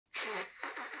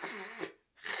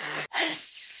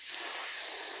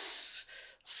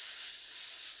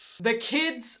The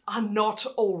kids are not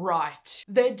alright.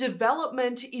 Their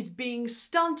development is being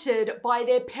stunted by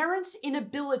their parents'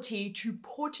 inability to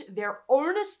put their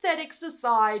own aesthetics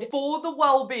aside for the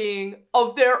well-being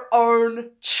of their own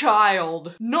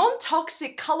child.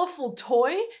 Non-toxic, colorful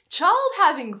toy, child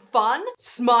having fun,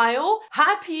 smile,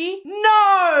 happy,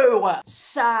 no!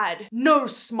 Sad, no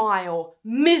smile,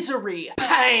 misery,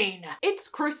 pain. It's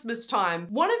Christmas time,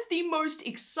 one of the most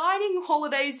exciting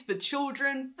holidays for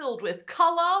children, filled with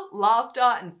color, laughter,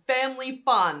 and family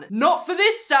fun. Not for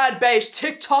this sad beige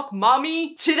TikTok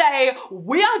mummy. Today,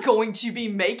 we are going to be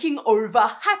making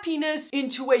over happiness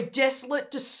into a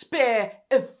desolate despair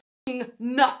of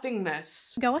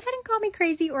nothingness. Go ahead and call me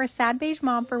crazy or a sad beige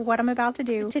mom for what I'm about to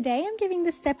do. Today I'm giving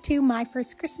the step 2 My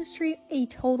First Christmas Tree a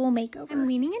total makeover. I'm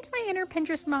leaning into my inner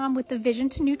Pinterest mom with the vision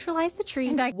to neutralize the tree,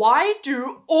 and Why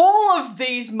do all of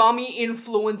these mummy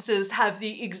influencers have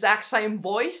the exact same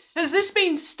voice? Has this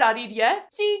been studied yet?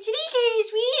 So today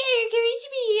guys, we are going to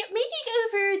be making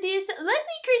over this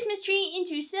lovely Christmas tree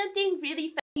into something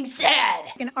really sad.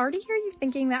 I can already hear you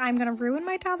thinking that I'm gonna ruin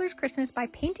my toddler's Christmas by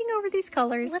painting over these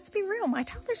colors. Let's be real, my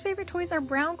toddler's favorite toys are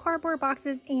brown cardboard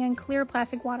boxes and clear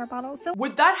plastic water bottles. So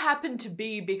would that happen to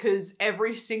be because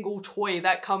every single toy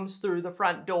that comes through the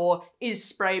front door is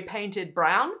spray painted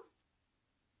brown?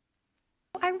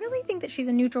 I really think that she's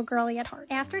a neutral girly at heart.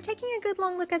 After taking a good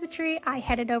long look at the tree, I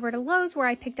headed over to Lowe's where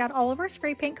I picked out all of our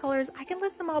spray paint colors. I can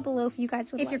list them all below if you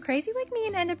guys would like. If you're crazy like me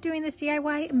and end up doing this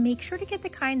DIY, make sure to get the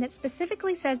kind that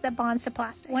specifically says that bonds to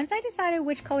plastic. Once I decided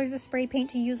which colors of spray paint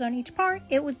to use on each part,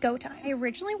 it was go time. I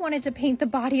originally wanted to paint the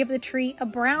body of the tree a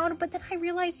brown, but then I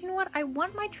realized, you know what, I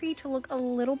want my tree to look a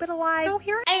little bit alive. So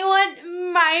here I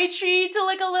want my tree to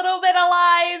look a little bit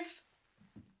alive.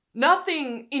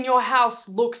 Nothing in your house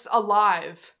looks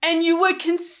alive. And you were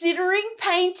considering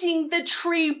painting the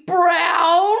tree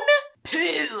brown? Pooh.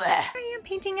 I am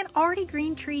painting an already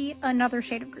green tree another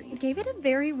shade of green. It gave it a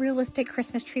very realistic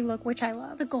Christmas tree look, which I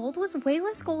love. The gold was way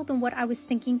less gold than what I was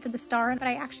thinking for the star, but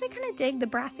I actually kind of dig the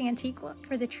brass antique look.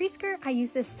 For the tree skirt, I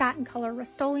used this satin color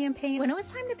Rust-Oleum paint. When it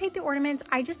was time to paint the ornaments,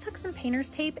 I just took some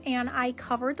painter's tape and I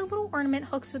covered the little ornament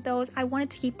hooks with those. I wanted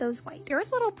to keep those white.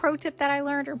 Here's a little pro tip that I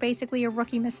learned, or basically a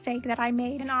rookie mistake that I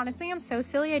made. And honestly, I'm so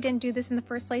silly I didn't do this in the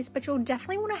first place, but you'll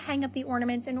definitely want to hang up the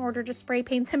ornaments in order to spray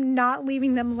paint them, not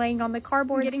leaving them laying on the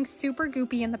cardboard, getting super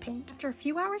goopy in the paint. After a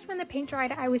few hours when the paint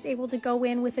dried, I was able to go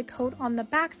in with a coat on the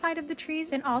back side of the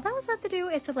trees, and all that was left to do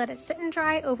is to let it sit and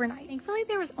dry overnight. Thankfully,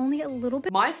 there was only a little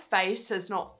bit. My face has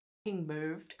not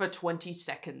moved for 20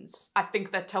 seconds. I think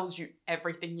that tells you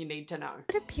everything you need to know.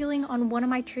 Of peeling on one of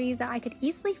my trees that I could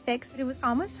easily fix. It was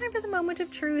almost time for the moment of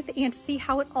truth and to see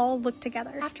how it all looked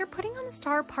together. After putting on the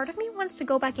star, part of me wants to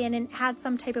go back in and add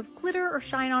some type of glitter or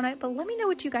shine on it, but let me know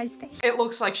what you guys think. It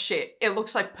looks like shit. It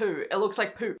looks like poo. It looks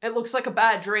like poop. It looks like a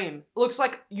bad dream. It looks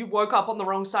like you woke up on the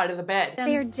wrong side of the bed.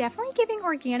 They are definitely giving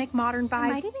organic modern vibes. I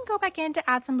might even go back in to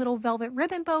add some little velvet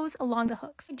ribbon bows along the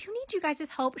hooks. I do need you guys'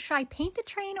 help. Should I paint the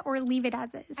train or leave it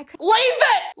as is? Leave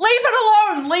it! Leave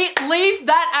it alone! Leave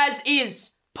that as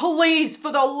is. Please,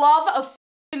 for the love of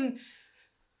f***ing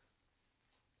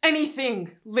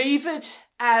anything, leave it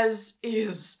as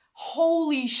is.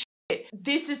 Holy shit.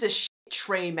 This is a shit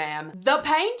tree, ma'am. The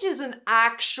paint is an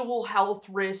actual health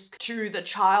risk to the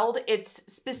child. It's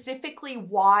specifically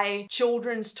why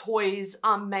children's toys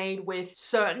are made with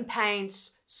certain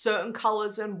paints, certain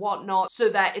colors and whatnot, so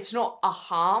that it's not a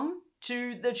harm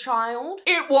to the child.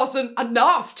 It wasn't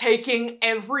enough taking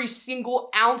every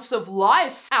single ounce of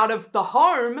life out of the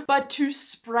home, but to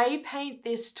spray paint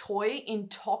this toy in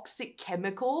toxic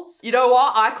chemicals, you know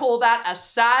what? I call that a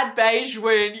sad beige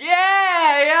win.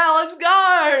 Yeah, let's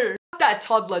go. That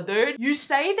toddler, dude. You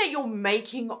say that you're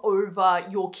making over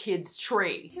your kid's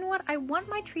tree. You know what? I want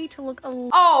my tree to look a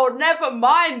little— Oh, never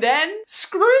mind then.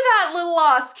 Screw that little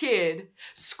ass kid.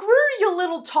 Screw your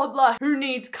little toddler who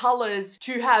needs colors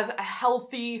to have a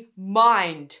healthy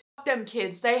mind. Fuck them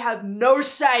kids, they have no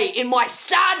say in my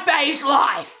sad beige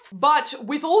life. But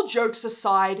with all jokes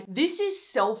aside, this is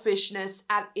selfishness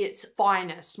at its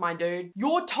finest, my dude.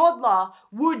 Your toddler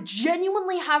would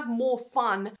genuinely have more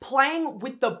fun playing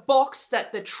with the box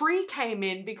that the tree came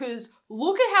in, because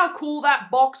look at how cool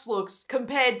that box looks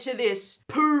compared to this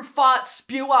poo, fart,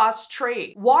 spew ass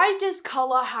tree. Why does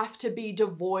color have to be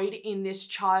devoid in this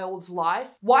child's life?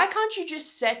 Why can't you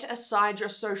just set aside your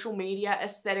social media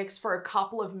aesthetics for a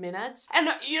couple of minutes? And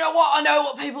you know what? I know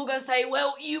what people are gonna say.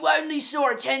 Well, you only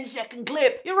saw a 10-second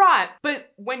clip. You're right.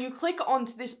 But when you click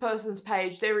onto this person's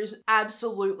page, there is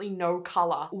absolutely no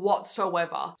color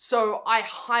whatsoever. So I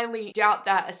highly doubt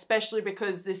that, especially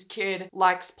because this kid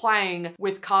likes playing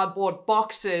with cardboard cardboard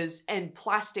boxes and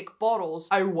plastic bottles.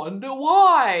 I wonder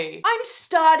why. I'm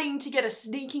starting to get a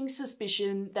sneaking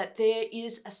suspicion that there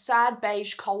is a sad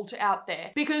beige cult out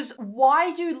there, because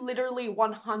why do literally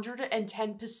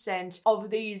 110% of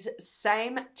these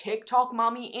same TikTok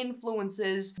mummy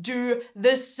influencers do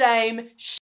the same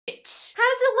shit? How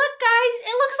does it look, guys?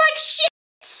 It looks like shit.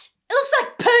 It looks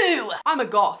like poo! I'm a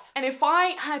goth, and if I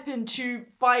happen to,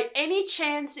 by any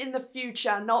chance in the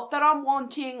future, not that I'm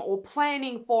wanting or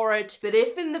planning for it, but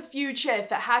if in the future, if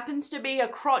it happens to be a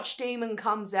crotch demon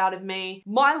comes out of me,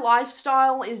 my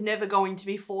lifestyle is never going to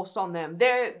be forced on them.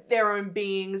 They're their own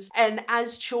beings, and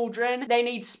as children, they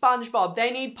need SpongeBob, they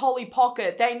need Polly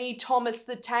Pocket, they need Thomas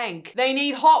the Tank, they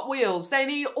need Hot Wheels, they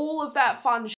need all of that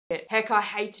fun shit. Heck, I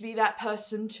hate to be that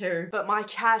person too, but my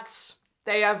cats,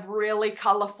 they have really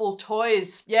colorful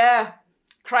toys. Yeah,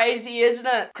 crazy, isn't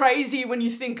it? Crazy when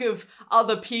you think of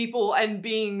other people and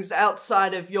beings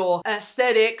outside of your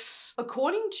aesthetics.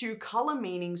 According to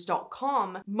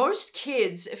colormeanings.com, most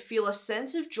kids feel a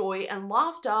sense of joy and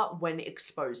laughter when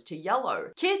exposed to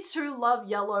yellow. Kids who love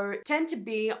yellow tend to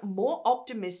be more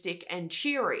optimistic and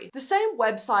cheery. The same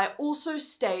website also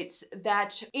states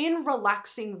that in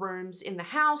relaxing rooms in the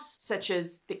house, such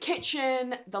as the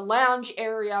kitchen, the lounge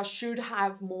area should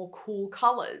have more cool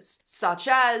colors, such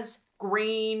as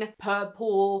green,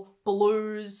 purple,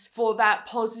 blues, for that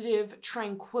positive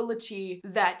tranquility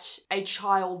that a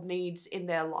child needs in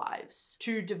their lives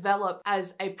to develop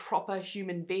as a proper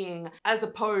human being, as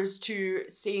opposed to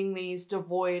seeing these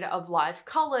devoid of life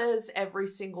colors every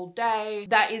single day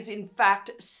that is in fact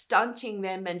stunting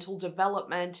their mental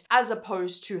development as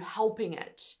opposed to helping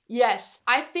it. Yes,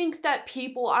 I think that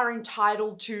people are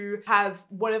entitled to have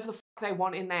whatever the they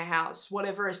want in their house,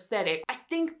 whatever aesthetic. I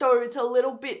think though it's a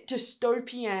little bit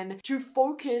dystopian to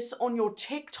focus on your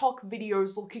TikTok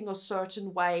videos looking a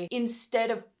certain way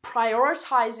instead of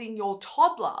prioritizing your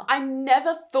toddler. I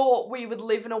never thought we would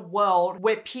live in a world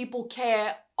where people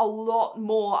care a lot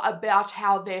more about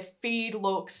how their feed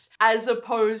looks as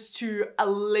opposed to a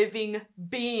living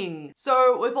being.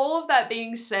 So with all of that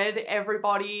being said,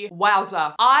 everybody,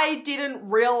 wowza. I didn't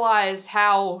realize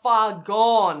how far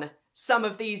gone some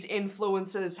of these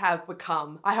influencers have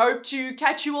become. I hope to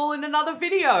catch you all in another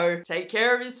video. Take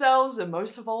care of yourselves and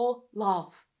most of all,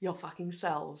 love your fucking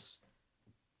selves.